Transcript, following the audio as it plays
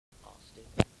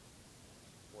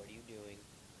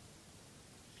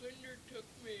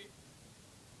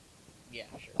Yeah,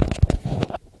 sure. Yeah.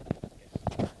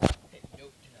 Hey,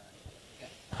 nope, do not.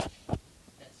 Okay.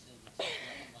 That still looks like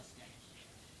a mustache.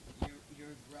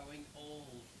 You're growing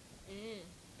old. Mm.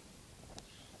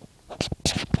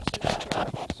 So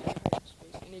you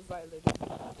space and he violated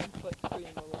and put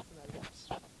green all over my lips.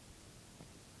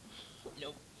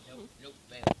 Nope,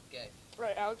 bam. Okay.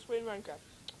 Right, I'll explain Minecraft.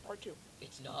 Part 2.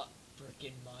 It's not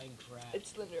frickin' Minecraft. It's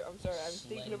Slender. I'm sorry, I'm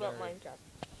thinking about Minecraft.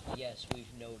 Yes,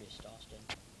 we've noticed, Austin.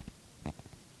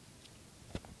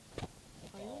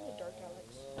 Are you in the dark,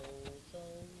 Alex? Follow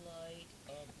the light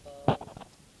above.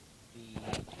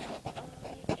 I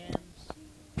am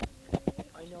serious.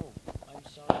 I know. I'm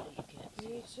sorry that you can't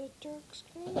see. It's a dark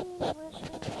screen.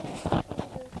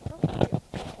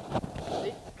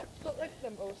 They look like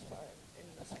the most are in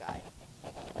the sky.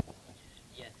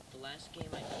 Yeah, the last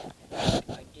game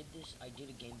I did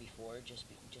a game before just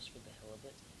for the hell of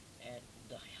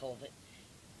it,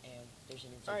 and there's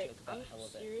an inside joke about hell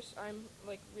of it. I'm serious. I'm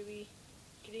like really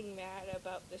getting mad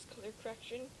about this color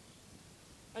correction.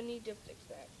 I need to fix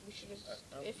that. We should just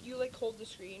if you like hold the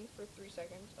screen for 3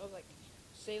 seconds, I'll like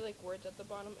say like words at the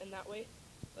bottom, and that way,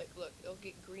 like look, it'll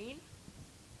get green.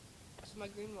 This is my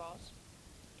green walls,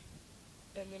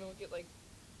 and then it'll get like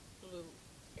blue.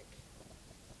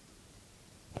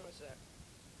 What's that?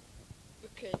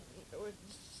 Okay,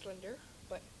 it's Slender,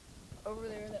 but over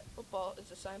there, that football is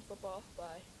a signed football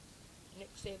by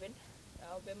Nick Saban,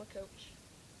 Alabama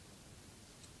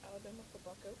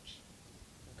football coach.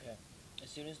 Okay. As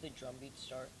soon as the drum beats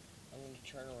start, I'm going to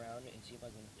turn around and see if I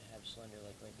can have Slender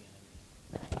like right behind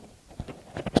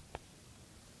me.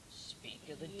 Speak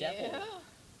of the devil.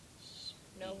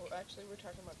 No, actually, we're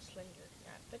talking about Slender,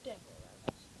 not the devil.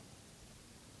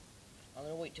 I'm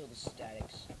gonna wait till the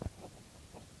statics.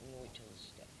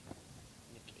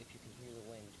 If you can hear the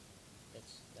wind,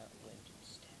 that's not wind,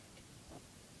 it's static.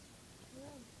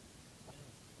 No,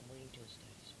 I'm waiting till the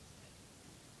statics.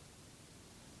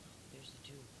 There's the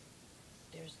tube.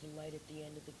 There's the light at the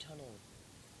end of the tunnel.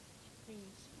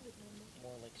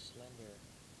 More like Slender.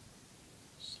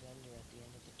 Slender at the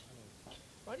end of the tunnel.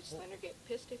 Why does Slender get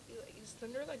pissed if he like is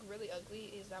Slender like really ugly?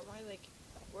 Is that why like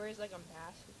wears like a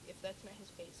mask? If that's not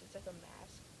his face, it's like a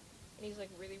mask. And he's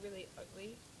like really, really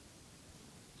ugly.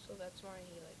 So that's why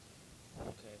he like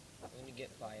okay, I'm gonna get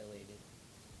violated.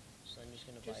 Slender's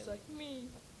gonna just violate like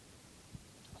me.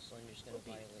 Slender's gonna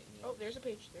violate me. Oh, there's a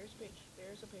page. There's a page.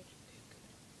 Okay, good.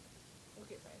 We'll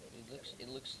get violated. It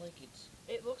looks like it's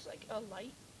it looks like a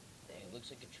light thing. It looks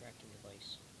like a tracking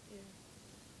device. Yeah.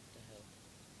 What the hell?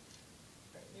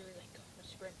 Alright, here we go. Thank God.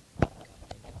 Sprint.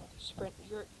 Thank God. Sprint.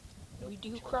 Nope, we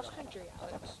do cross country,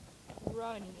 Alex.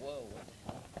 Run. Whoa, what the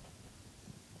hell?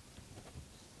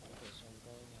 Okay, so I'm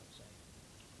going outside.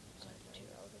 Outside the tube.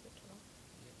 Out of the tunnel.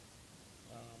 Yep.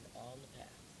 On the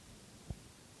path.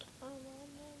 I'm on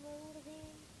the road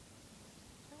again.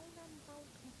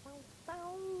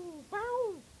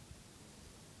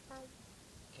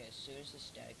 Okay, as soon as the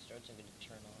static starts, I'm gonna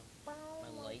turn on my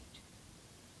light.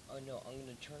 Oh no, I'm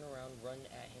gonna turn around, run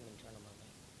at him, and turn on my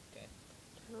light. Okay.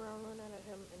 Turn around, run at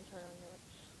him, and turn on your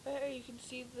light. Hey, you can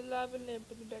see the lava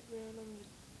lamp in the background on the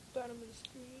bottom of the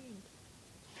screen.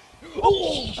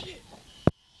 Oh shit!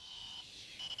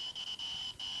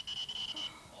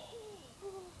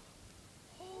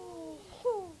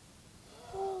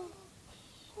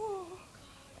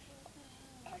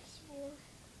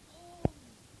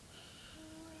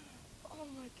 Oh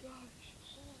my gosh.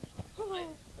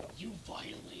 You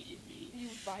violated me. You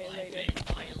violated. I've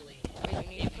been violated. Wait, you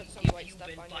need to put some white stuff on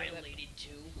your lip. If you've been violated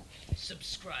too,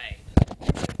 subscribe.